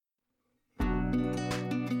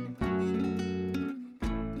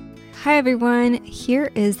Hi, everyone. Here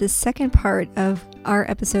is the second part of our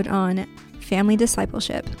episode on family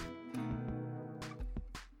discipleship.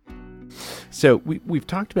 So we've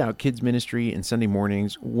talked about kids ministry and Sunday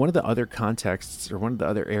mornings. One of the other contexts or one of the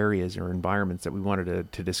other areas or environments that we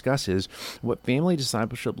wanted to discuss is what family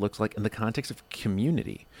discipleship looks like in the context of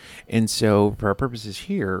community. And so for our purposes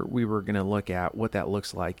here, we were going to look at what that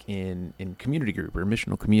looks like in community group or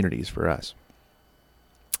missional communities for us.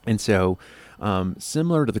 And so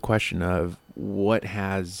similar to the question of what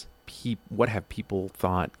have people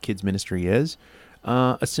thought kids ministry is,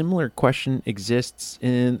 a similar question exists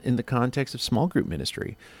in the context of small group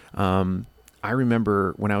ministry. I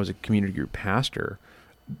remember when I was a community group pastor,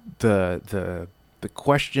 the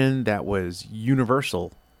question that was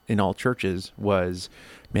universal in all churches was,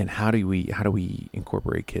 man, how do we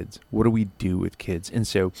incorporate kids? What do we do with kids? And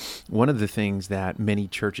so one of the things that many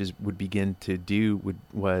churches would begin to do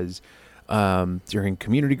was during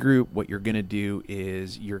community group, what you're going to do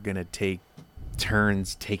is you're going to take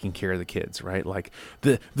turns taking care of the kids, right? Like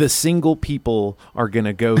the single people are going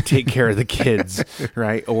to go take care of the kids,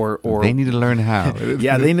 right? Or they need to learn how.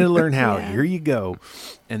 Yeah, they need to learn how. Yeah. Here you go.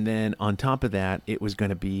 And then on top of that, it was going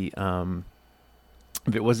to be,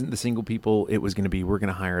 if it wasn't the single people, it was going to be, we're going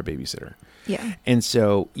to hire a babysitter. Yeah. And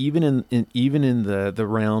so even in the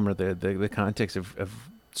realm or the context of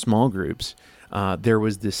small groups, there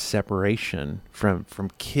was this separation from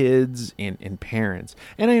kids and parents.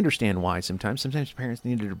 And I understand why sometimes parents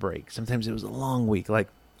needed a break. Sometimes it was a long week. Like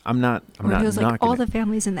it was like all the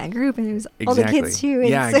families in that group, and there was all the kids too. And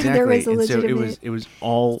yeah, so exactly. there was a And so legitimate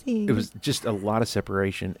it was just a lot of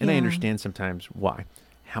separation. And I Yeah. understand sometimes why.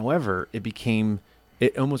 However,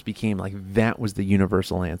 it almost became like that was the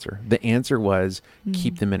universal answer. The answer was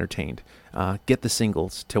keep them entertained. Get the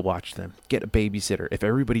singles to watch them. Get a babysitter. If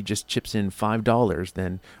everybody just chips in $5,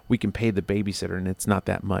 then we can pay the babysitter, and it's not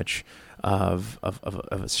that much of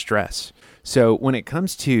a stress. So when it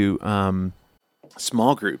comes to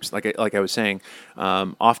small groups, like I was saying,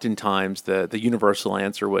 oftentimes the universal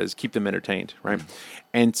answer was keep them entertained, right?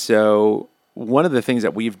 And so one of the things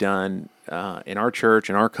that we've done in our church,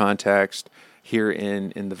 in our context here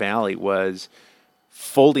in the Valley, was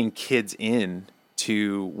folding kids in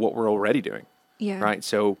to what we're already doing. Yeah. Right.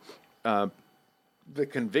 So the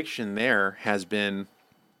conviction there has been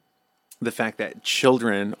the fact that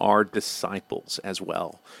children are disciples as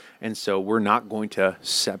well. And so we're not going to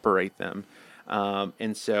separate them.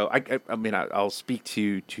 And so I'll speak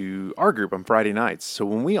to our group on Friday nights. So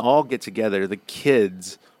when we all get together, the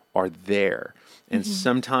kids are there. And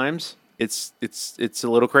sometimes it's a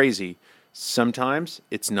little crazy. Sometimes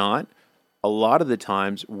it's not. A lot of the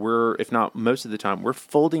times if not most of the time, we're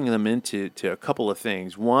folding them into a couple of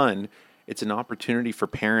things. One, it's an opportunity for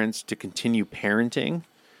parents to continue parenting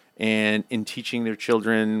and in teaching their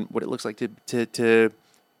children what it looks like to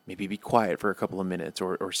maybe be quiet for a couple of minutes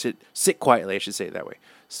or sit quietly, I should say it that way.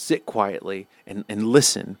 Sit quietly and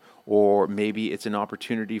listen. Or maybe it's an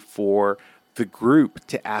opportunity for the group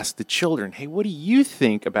to ask the children, hey, what do you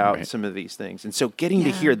think about some of these things? And so getting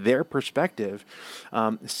to hear their perspective,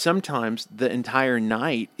 sometimes the entire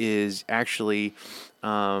night is actually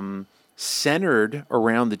centered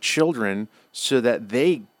around the children so that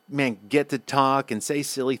they, get to talk and say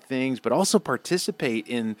silly things, but also participate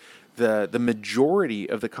in the majority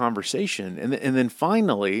of the conversation. And then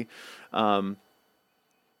finally,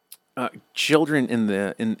 children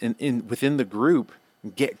within the group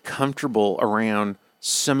get comfortable around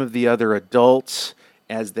some of the other adults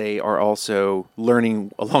as they are also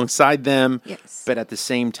learning alongside them. Yes. But at the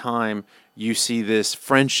same time, you see this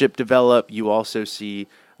friendship develop. You also see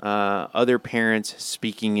other parents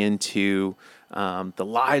speaking into the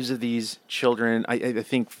lives of these children. I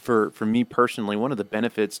think for me personally, one of the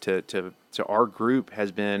benefits to our group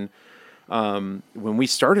has been when we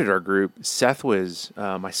started our group, Seth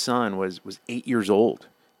my son was 8 years old.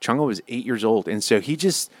 Chunga was 8 years old, and so he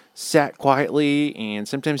just sat quietly, and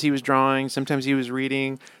sometimes he was drawing, sometimes he was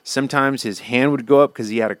reading, sometimes his hand would go up because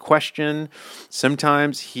he had a question,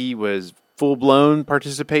 sometimes he was full-blown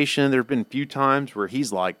participation. There have been a few times where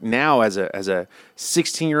he's like, now as a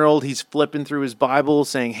 16-year-old, he's flipping through his Bible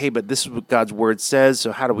saying, hey, but this is what God's Word says,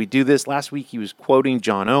 so how do we do this? Last week he was quoting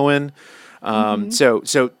John Owen.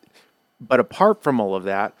 But apart from all of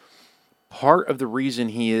that, part of the reason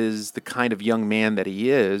he is the kind of young man that he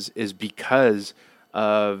is because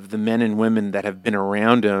of the men and women that have been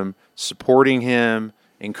around him, supporting him,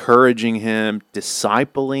 encouraging him,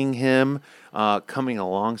 discipling him, coming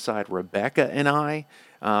alongside Rebecca and I.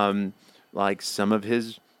 Like some of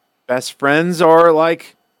his best friends are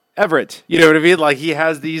like Everett. You know what I mean? Like he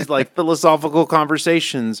has these like philosophical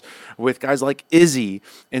conversations with guys like Izzy.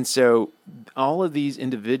 And so all of these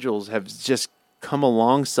individuals have just come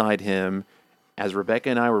alongside him as Rebecca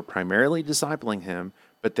and I were primarily discipling him,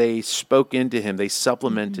 but they spoke into him. They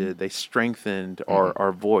supplemented, they strengthened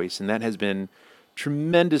our voice. And that has been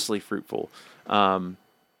tremendously fruitful.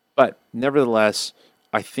 But nevertheless,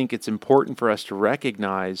 I think it's important for us to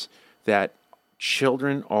recognize that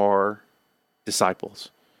children are disciples.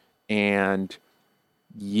 And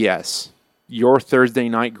yes, your Thursday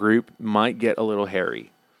night group might get a little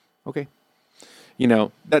hairy. Okay. You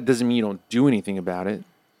know, that doesn't mean you don't do anything about it.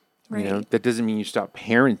 Right. You know, that doesn't mean you stop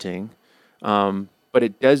parenting. But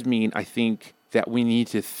it does mean, I think, that we need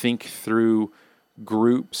to think through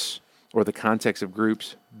groups or the context of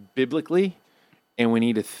groups biblically, and we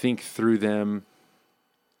need to think through them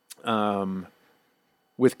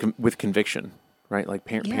with conviction, right? Like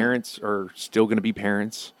parents are still going to be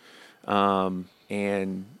parents. And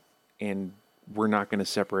we're not going to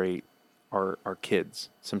separate our kids.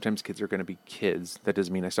 Sometimes kids are going to be kids. That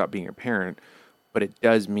doesn't mean I stop being a parent, but it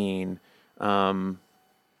does mean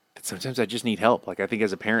that sometimes I just need help. Like I think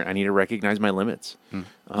as a parent, I need to recognize my limits,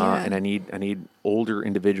 and I need older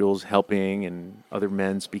individuals helping and other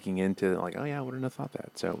men speaking into like, oh yeah, I wouldn't have thought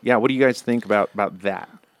that. So yeah, what do you guys think about that?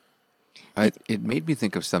 It made me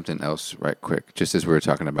think of something else right quick, just as we were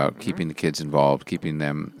talking about keeping the kids involved, keeping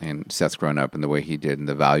them, and Seth growing up in the way he did and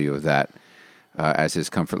the value of that as his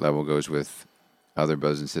comfort level goes with other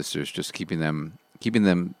brothers and sisters, just keeping them,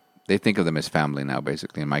 they think of them as family now,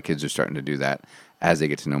 basically, and my kids are starting to do that as they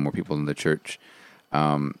get to know more people in the church.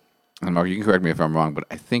 And Mark, you can correct me if I'm wrong, but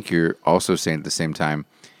I think you're also saying at the same time,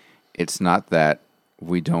 it's not that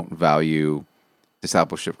we don't value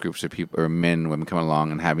discipleship groups of people or men, women coming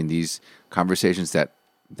along and having these conversations that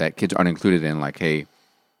kids aren't included in, like, hey,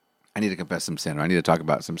 I need to confess some sin or I need to talk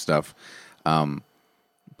about some stuff.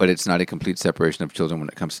 But it's not a complete separation of children when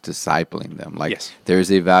it comes to discipling them. Like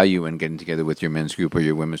there's a value in getting together with your men's group or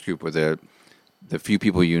your women's group or the few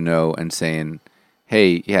people you know and saying,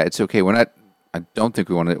 hey, yeah, it's okay. I don't think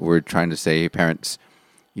we're trying to say, hey, parents,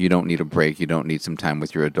 you don't need a break. You don't need some time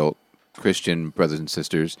with your adult Christian brothers and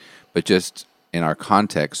sisters, but just in our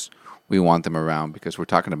context, we want them around because we're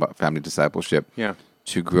talking about family discipleship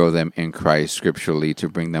to grow them in Christ scripturally, to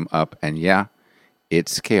bring them up. And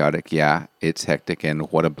it's chaotic. It's hectic. And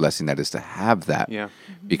what a blessing that is to have that. Yeah.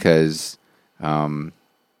 Because even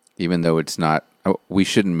though it's not, we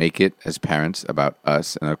shouldn't make it as parents about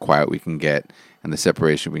us and how quiet we can get and the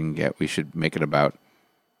separation we can get. We should make it about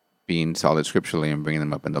being solid scripturally and bringing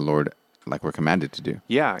them up in the Lord like we're commanded to do.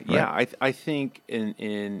 Yeah, right? Yeah. I think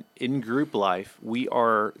in group life, we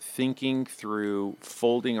are thinking through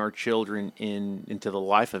folding our children into the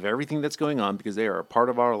life of everything that's going on because they are a part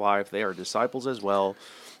of our life. They are disciples as well.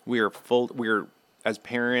 We're as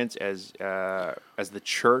parents, as the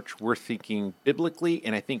church, we're thinking biblically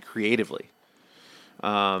and I think creatively,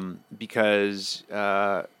 because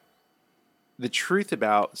the truth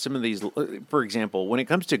about some of these, for example, when it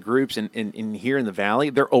comes to groups in here in the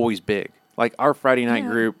Valley, they're always big. Like our Friday night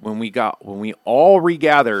group, when we all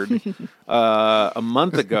regathered a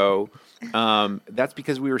month ago, that's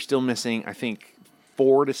because we were still missing, I think,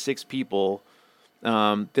 4 to 6 people.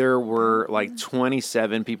 There were like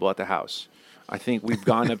 27 people at the house. I think we've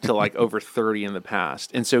gone up to like over 30 in the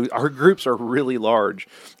past. And so our groups are really large.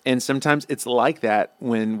 And sometimes it's like that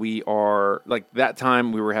when we are, like that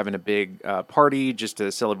time we were having a big party just to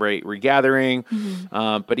celebrate regathering.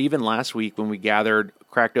 Mm-hmm. But even last week when we gathered,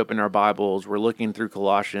 cracked open our Bibles, we're looking through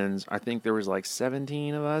Colossians, I think there was like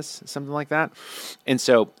 17 of us, something like that. And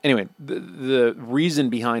so anyway, the reason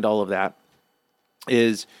behind all of that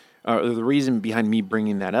is, the reason behind me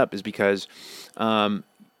bringing that up is because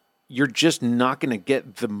you're just not going to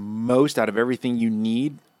get the most out of everything you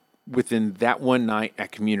need within that one night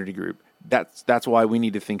at community group. That's why we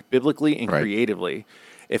need to think biblically and creatively.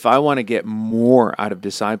 If I want to get more out of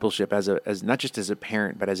discipleship as not just as a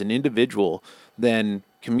parent, but as an individual, then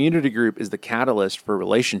community group is the catalyst for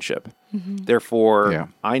relationship. Mm-hmm. Therefore,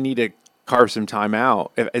 I need to carve some time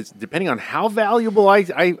out. Depending on how valuable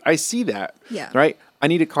I see that, right? I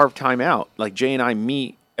need to carve time out. Like Jay and I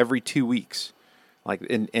meet every 2 weeks. Like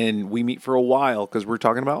and we meet for a while because we're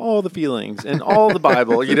talking about all the feelings and all the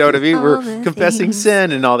Bible, you know what I mean? We're confessing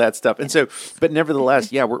sin and all that stuff. And so, but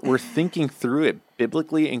nevertheless, we're thinking through it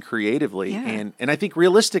biblically and creatively and I think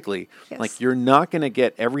realistically. Like you're not going to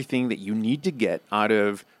get everything that you need to get out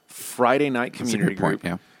of Friday night community group.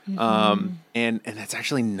 And that's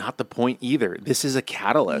actually not the point either. This is a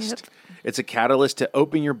catalyst. It's a catalyst to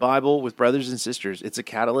open your Bible with brothers and sisters. It's a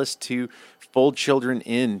catalyst to fold children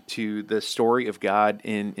into the story of God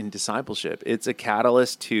in discipleship. It's a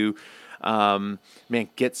catalyst to,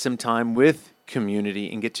 get some time with community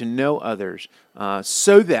and get to know others,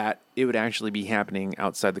 so that it would actually be happening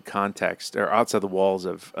outside the context or outside the walls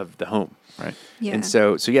of the home. Right. Yeah. And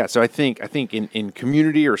so I think in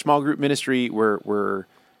community or small group ministry, we're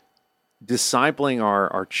discipling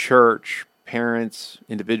our church, parents,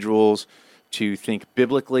 individuals to think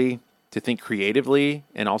biblically, to think creatively,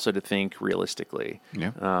 and also to think realistically.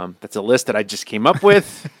 Yeah. That's a list that I just came up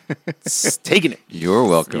with. It's taking it. You're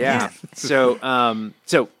welcome. Yeah.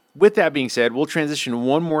 So with that being said, we'll transition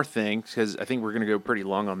one more thing because I think we're going to go pretty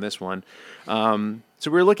long on this one.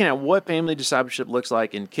 So we're looking at what family discipleship looks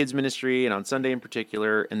like in kids ministry and on Sunday in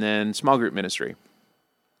particular, and then small group ministry.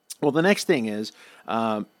 Well, the next thing is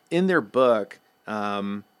in their book,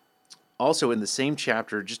 also in the same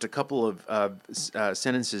chapter, just a couple of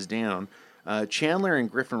sentences down, Chandler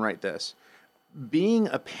and Griffin write this: being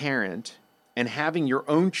a parent and having your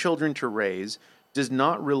own children to raise does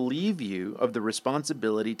not relieve you of the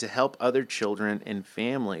responsibility to help other children and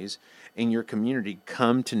families in your community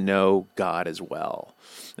come to know God as well.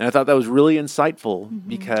 And I thought that was really insightful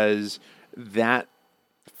because that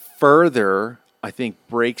further, I think,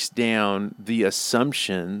 breaks down the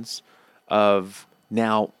assumptions of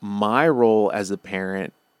now my role as a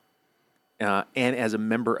parent and as a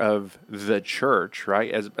member of the church,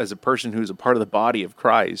 right? As a person who's a part of the body of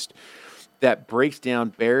Christ, that breaks down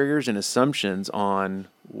barriers and assumptions on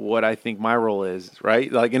what I think my role is,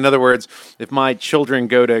 right? Like, in other words, if my children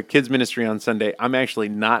go to kids ministry on Sunday, I'm actually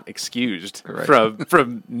not excused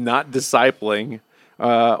from not discipling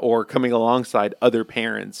or coming alongside other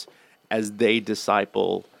parents as they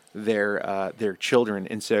disciple their children.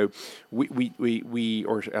 And so we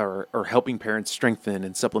are helping parents strengthen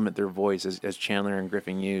and supplement their voice, as Chandler and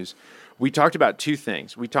Griffin use. We talked about two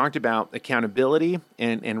things. We talked about accountability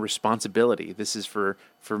and responsibility. This is for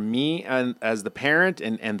me and as the parent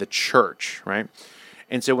and the church, right?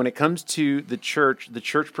 And so when it comes to the church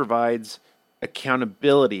provides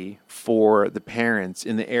accountability for the parents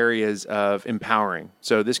in the areas of empowering.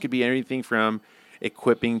 So this could be anything from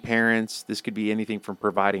equipping parents. This could be anything from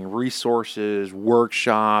providing resources,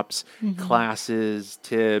 workshops, classes,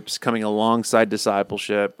 tips, coming alongside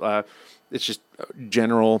discipleship. It's just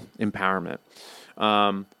general empowerment.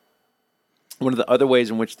 One of the other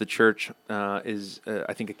ways in which the church is,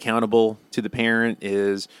 I think, accountable to the parent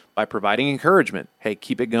is by providing encouragement. Hey,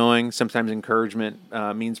 keep it going. Sometimes encouragement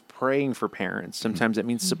means praying for parents. Sometimes it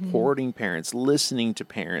means supporting parents, listening to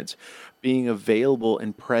parents, being available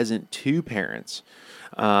and present to parents.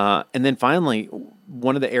 And then finally,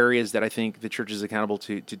 one of the areas that I think the church is accountable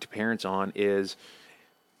to parents on is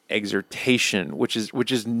exhortation, which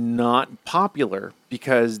is not popular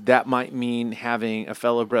because that might mean having a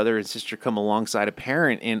fellow brother and sister come alongside a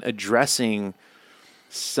parent and addressing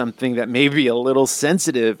something that may be a little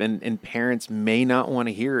sensitive and parents may not want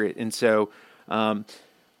to hear it. And so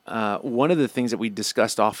one of the things that we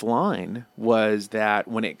discussed offline was that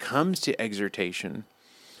when it comes to exhortation,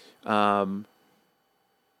 as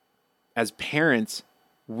parents,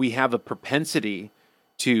 we have a propensity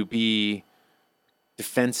to be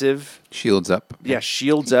defensive. Shields up. Yeah,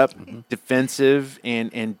 shields up, defensive,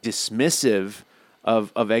 and dismissive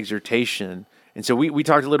of exhortation. And so we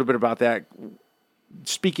talked a little bit about that.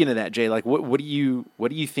 Speaking of that, Jay, like what do you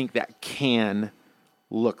think that can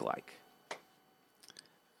look like?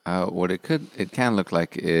 What it can look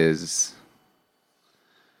like is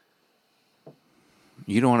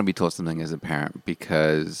you don't want to be told something as a parent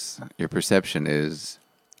because your perception is,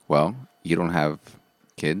 well, you don't have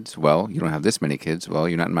kids. Well, you don't have this many kids. Well,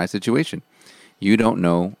 you're not in my situation. You don't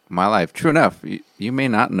know my life. True enough, you may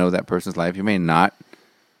not know that person's life. You may not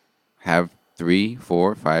have 3,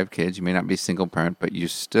 4, 5 kids. You may not be a single parent, but you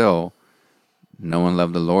still know and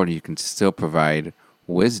love the Lord. You can still provide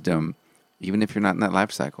wisdom, even if you're not in that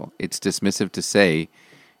life cycle. It's dismissive to say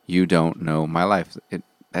you don't know my life.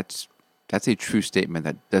 That's a true statement.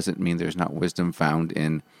 That doesn't mean there's not wisdom found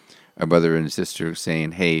in a brother and a sister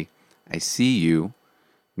saying, hey, I see you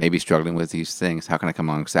maybe struggling with these things. How can I come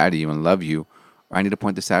alongside of you and love you? Or I need to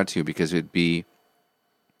point this out to you because it'd be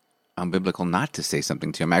unbiblical not to say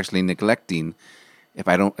something to you. I'm actually neglecting you if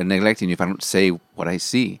I don't say what I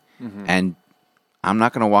see. Mm-hmm. And I'm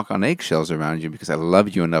not going to walk on eggshells around you because I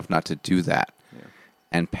love you enough not to do that. Yeah.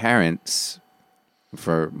 And parents,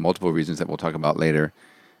 for multiple reasons that we'll talk about later,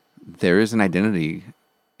 there is an identity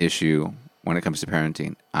issue when it comes to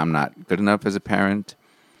parenting. I'm not good enough as a parent.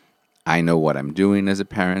 I know what I'm doing as a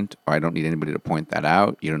parent, or I don't need anybody to point that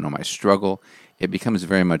out. You don't know my struggle. It becomes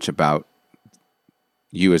very much about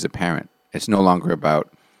you as a parent. It's no longer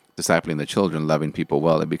about discipling the children, loving people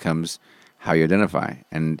well. It becomes how you identify.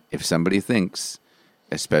 And if somebody thinks,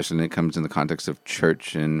 especially when it comes in the context of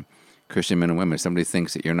church and Christian men and women, if somebody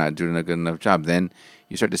thinks that you're not doing a good enough job, then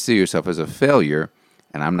you start to see yourself as a failure,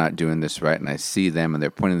 and I'm not doing this right, and I see them, and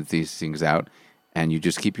they're pointing these things out, and you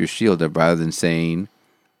just keep your shield up rather than saying,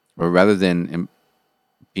 or rather than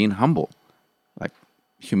being humble. Like,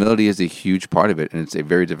 humility is a huge part of it, and it's a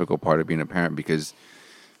very difficult part of being a parent because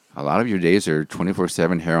a lot of your days are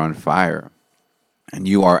 24/7 hair on fire, and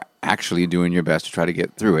you are actually doing your best to try to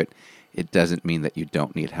get through it. It doesn't mean that you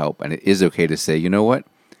don't need help, and it is okay to say, you know what?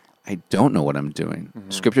 I don't know what I'm doing.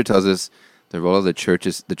 Mm-hmm. Scripture tells us the role of the church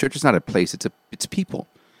is not a place, it's people.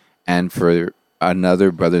 And for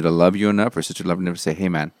another brother to love you enough or sister to love you enough to say, hey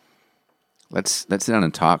man, let's sit down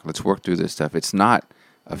and talk. Let's work through this stuff. It's not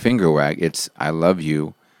a finger wag. It's I love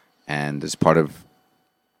you, and as part of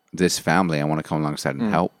this family, I want to come alongside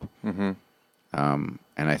and help. Mm-hmm. And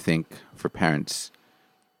I think for parents,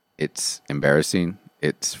 it's embarrassing.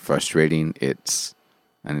 It's frustrating. It's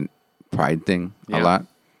a pride thing a lot.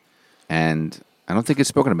 And I don't think it's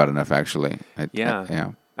spoken about enough, actually.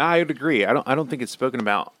 I would agree. I don't think it's spoken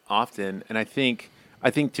about often. And I think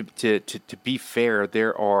to be fair,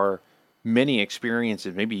 there are many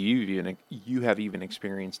experiences. Maybe you have even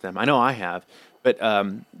experienced them. I know I have. But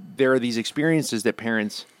there are these experiences that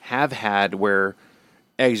parents have had where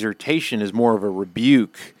exhortation is more of a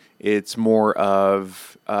rebuke. It's more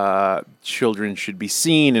of children should be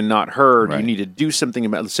seen and not heard. Right. You need to do something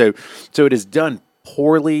about it. So it is done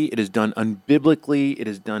poorly. It is done unbiblically. It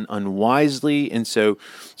is done unwisely. And so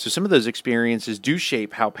some of those experiences do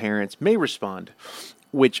shape how parents may respond,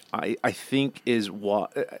 which I think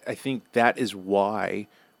that is why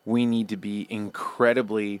we need to be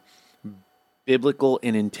incredibly biblical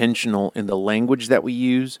and intentional in the language that we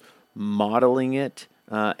use, modeling it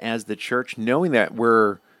as the church, knowing that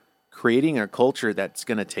we're creating a culture that's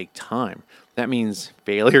going to take time. That means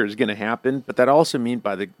failure is going to happen, but that also means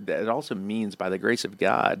by the grace of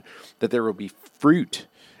God that there will be fruit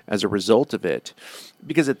as a result of it.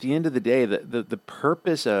 Because at the end of the day, the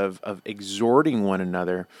purpose of exhorting one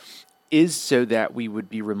another is so that we would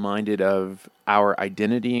be reminded of our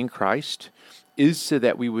identity in Christ, is so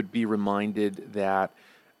that we would be reminded that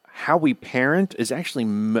how we parent is actually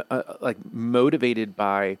motivated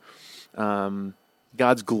by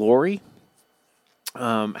God's glory.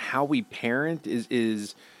 How we parent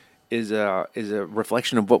is a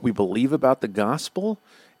reflection of what we believe about the gospel,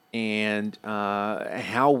 and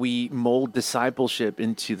how we mold discipleship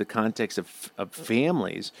into the context of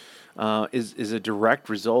families is a direct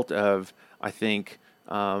result of, I think,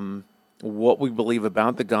 what we believe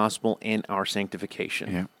about the gospel and our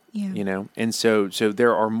sanctification. Yeah. And so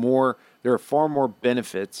there are far more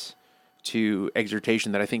benefits to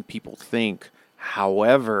exhortation that I think people think.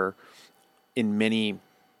 However, in many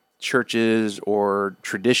churches or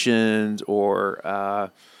traditions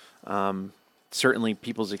or certainly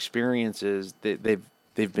people's experiences,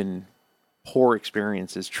 they've been poor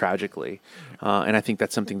experiences, tragically, and I think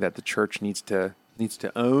that's something that the church needs to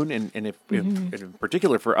own. And if in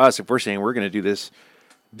particular for us, if we're saying we're going to do this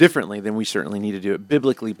differently, then we certainly need to do it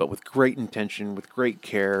biblically, but with great intention, with great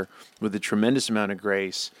care, with a tremendous amount of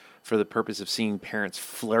grace, for the purpose of seeing parents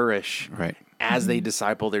flourish as they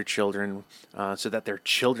disciple their children, so that their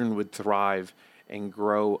children would thrive and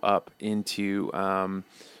grow up into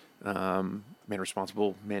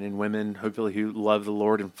responsible men and women, hopefully, who love the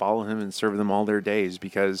Lord and follow Him and serve them all their days.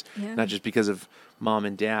 Because not just because of mom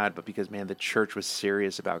and dad, but because the church was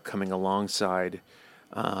serious about coming alongside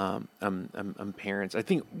parents. I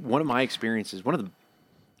think one of my experiences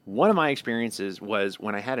was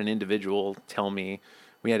when I had an individual tell me.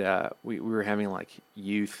 We were having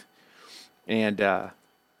youth, and an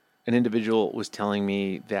individual was telling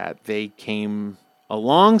me that they came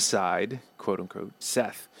alongside, quote unquote,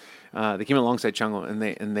 Seth. They came alongside Chungo,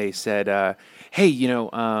 and they said, "Hey,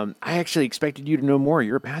 I actually expected you to know more.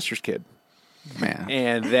 You're a pastor's kid." Man.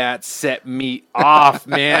 And that set me off,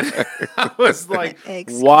 man. I was like,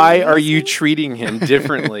 why are you treating him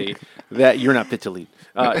differently that you're not fit to lead?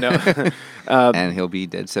 No. And he'll be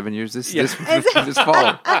dead 7 years this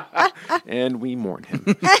fall. And we mourn him.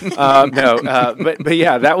 But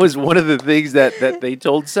yeah, that was one of the things that they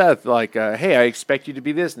told Seth, hey, I expect you to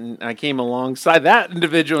be this. And I came alongside that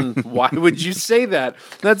individual, and why would you say that?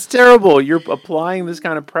 That's terrible. You're applying this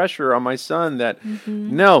kind of pressure on my son that,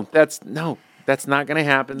 that's not going to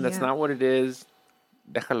happen. That's not what it is.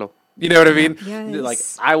 Déjalo. You know what I mean?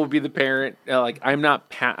 Yes. I will be the parent. I'm not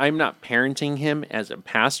parenting him as a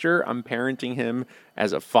pastor. I'm parenting him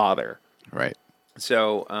as a father. Right.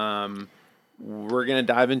 So, we're going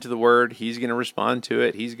to dive into the word. He's going to respond to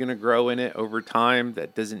it. He's going to grow in it over time.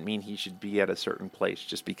 That doesn't mean he should be at a certain place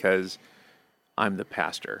just because I'm the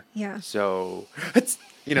pastor. Yeah. So, it's,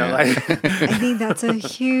 Yeah. like, I think that's a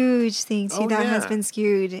huge thing too Oh, that has yeah. been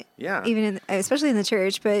skewed, Yeah. even especially in the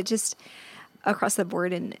church, but just across the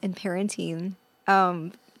board in parenting.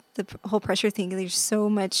 The whole pressure thing. There's so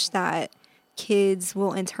much that kids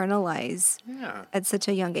will internalize yeah. at such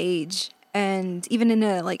a young age, and even in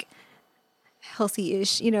a like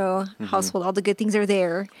healthy-ish, household, all the good things are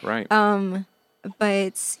there. Right.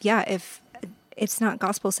 But yeah, if it's not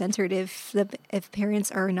gospel centered, if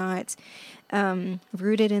parents are not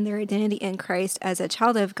rooted in their identity in Christ as a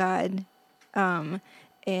child of God, and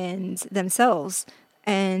themselves,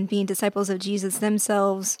 and being disciples of Jesus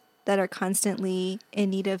themselves, that are constantly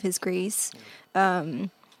in need of His grace,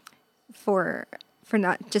 for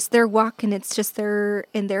not just their walk, and it's just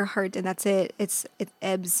in their heart, and that's it. It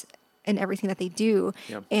ebbs in everything that they do.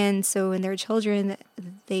 Yep. And so in their children,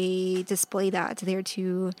 they display that. They're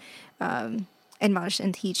to admonish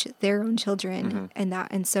and teach their own children,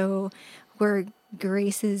 and so where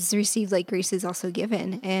grace is received, like grace is also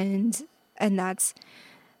given, and that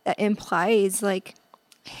implies like,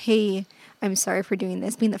 hey, I'm sorry for doing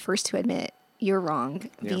this, being the first to admit you're wrong,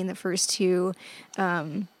 being the first to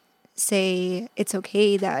say it's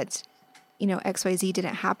okay that XYZ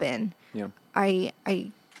didn't happen. Yeah. I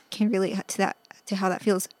can relate to that, to how that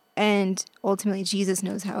feels, and ultimately Jesus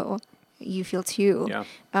knows how you feel too.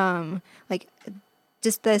 Yeah. Like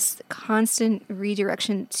just this constant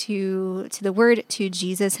redirection to the word, to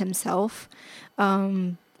Jesus Himself,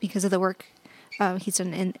 because of the work He's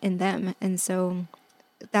done in them, and so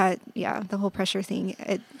that the whole pressure thing,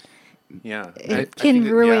 it I can think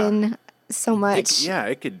ruin so much.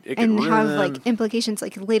 It could and ruin have them. like implications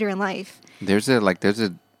like later in life. There's a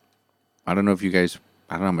I don't know if you guys,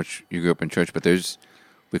 I don't know how much you grew up in church, but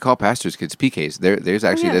we call pastors' kids PKs. There's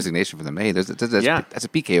actually a designation for them. Hey, that's a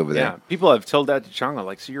PK over there. Yeah, people have told that to Chango,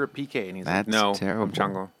 like, so you're a PK, and he's like, That's no, terrible. I'm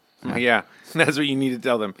Chango. Yeah, that's what you need to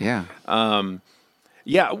tell them. Yeah.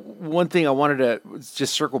 Yeah, one thing I wanted to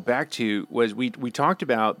just circle back to was we talked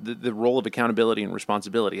about the role of accountability and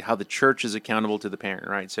responsibility, how the church is accountable to the parent,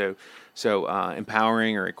 right? So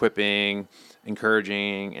empowering or equipping,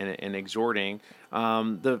 encouraging, and exhorting.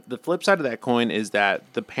 The flip side of that coin is that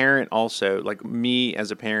the parent also, like me as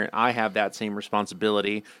a parent, I have that same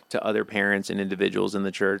responsibility to other parents and individuals in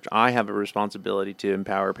the church. I have a responsibility to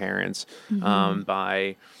empower parents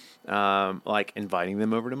by like inviting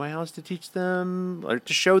them over to my house to teach them or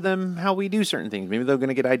to show them how we do certain things. Maybe they're going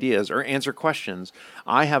to get ideas or answer questions.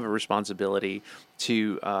 I have a responsibility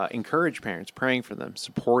to encourage parents, praying for them,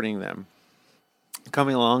 supporting them,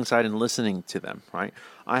 coming alongside and listening to them, right?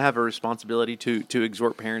 I have a responsibility to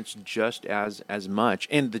exhort parents just as much.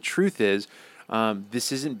 And the truth is,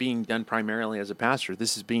 this isn't being done primarily as a pastor.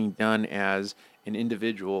 This is being done as an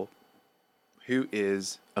individual who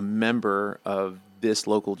is a member of this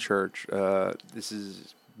local church. This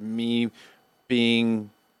is me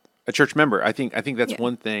being a church member. I think that's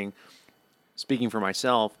one thing. Speaking for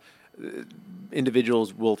myself,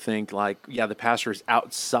 individuals will think like, yeah, the pastor is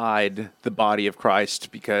outside the body of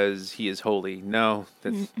Christ because he is holy. No,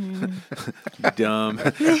 that's dumb,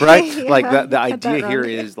 right? Yeah, like the got that idea here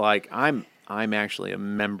wrong. is like I'm actually a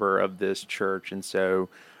member of this church, and so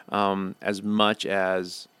as much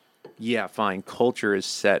as fine, culture is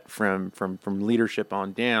set from leadership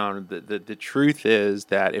on down. The truth is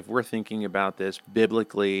that if we're thinking about this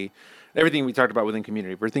biblically, everything we talked about within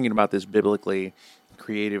community, if we're thinking about this biblically,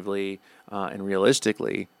 creatively, and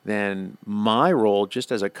realistically, then my role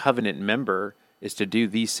just as a covenant member is to do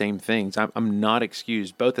these same things. I'm not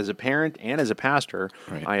excused, both as a parent and as a pastor.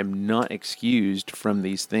 Right. I am not excused from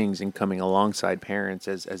these things and coming alongside parents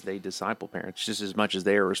as they disciple parents, just as much as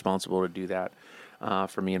they are responsible to do that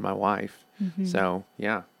for me and my wife. So,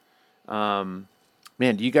 yeah. Man,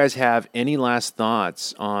 do you guys have any last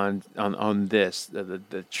thoughts on this,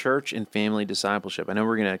 the church and family discipleship? I know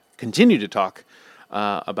we're going to continue to talk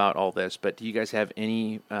about all this, but do you guys have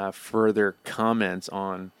any further comments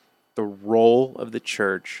on the role of the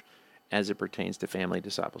church as it pertains to family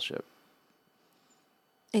discipleship?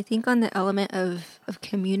 I think on the element of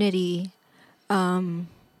community, and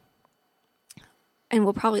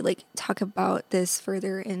we'll probably like talk about this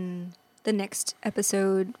further in the next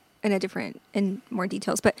episode in more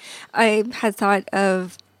details, but I had thought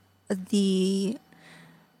of the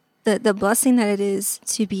blessing that it is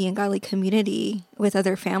to be in godly community with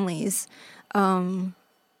other families,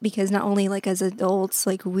 because not only like as adults,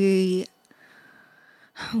 like we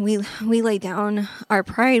lay down our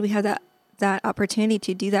pride, we have that opportunity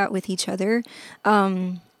to do that with each other,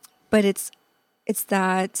 but it's it's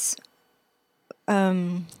that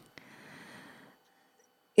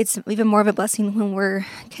it's even more of a blessing when we're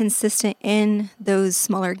consistent in those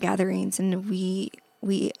smaller gatherings, and we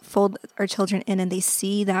fold our children in, and they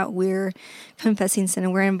see that we're confessing sin,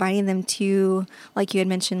 and we're inviting them to, like you had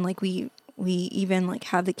mentioned, like we even like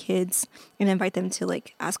have the kids and invite them to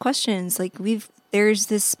like ask questions. Like there's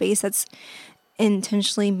this space that's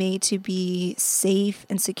intentionally made to be safe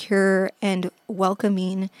and secure and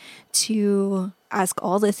welcoming to ask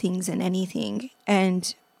all the things and anything.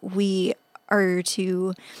 And we are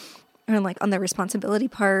to, like on the responsibility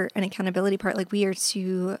part and accountability part, like we are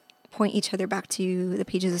to point each other back to the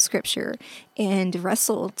pages of scripture and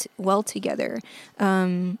wrestle well together.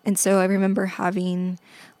 And so I remember having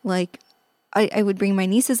like, I would bring my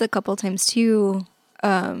nieces a couple times too.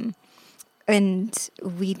 And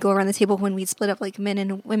we'd go around the table when we'd split up like men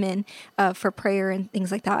and women for prayer and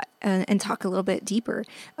things like that, and talk a little bit deeper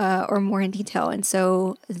or more in detail. And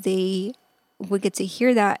so they would get to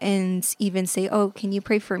hear that and even say, "Oh, can you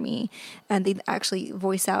pray for me?" And they'd actually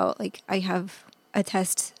voice out, like, I have a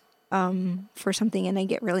test for something, and I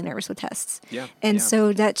get really nervous with tests. Yeah. And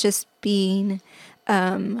so that just being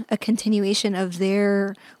a continuation of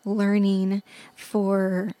their learning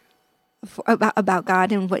about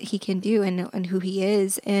God and what He can do and who He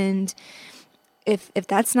is. And if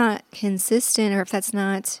that's not consistent, or if that's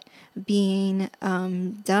not being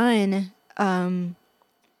done,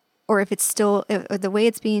 or if it's still the way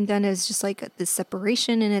it's being done is just like this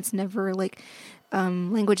separation, and it's never like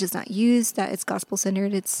language is not used, that it's gospel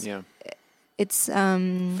centered. It's faith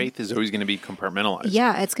is always going to be compartmentalized.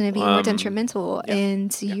 Yeah, it's going to be more detrimental,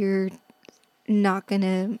 and you're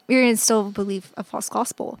going to still believe a false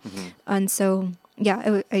gospel. And so,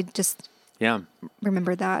 I just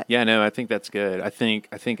remember that. Yeah, no, I think that's good. I think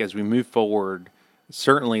as we move forward,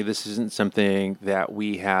 certainly this isn't something that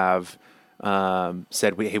we have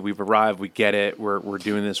said, we've arrived, we get it, we're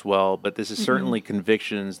doing this well, but this is certainly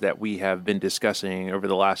convictions that we have been discussing over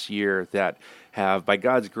the last year that have, by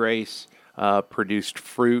God's grace, produced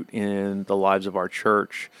fruit in the lives of our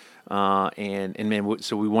church. And man,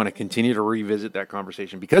 so we want to continue to revisit that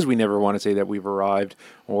conversation, because we never want to say that we've arrived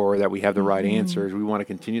or that we have the right answers. We want to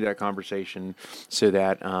continue that conversation so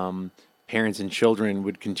that parents and children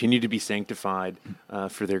would continue to be sanctified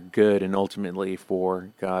for their good and ultimately for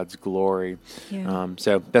God's glory. Yeah.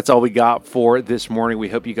 So that's all we got for this morning. We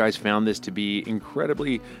hope you guys found this to be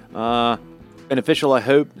incredibly beneficial, I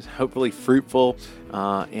hope, hopefully fruitful.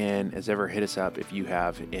 And as ever, hit us up if you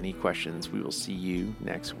have any questions. We will see you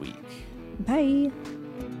next week. Bye.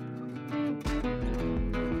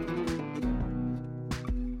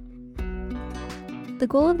 The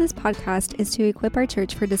goal of this podcast is to equip our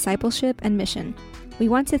church for discipleship and mission. We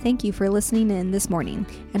want to thank you for listening in this morning,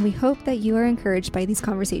 and we hope that you are encouraged by these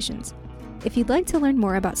conversations. If you'd like to learn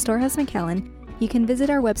more about Storehouse McAllen, you can visit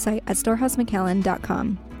our website at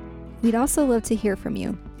storehousemcallen.com. We'd also love to hear from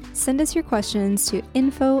you. Send us your questions to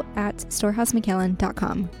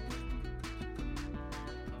info@storehousemcallen.com.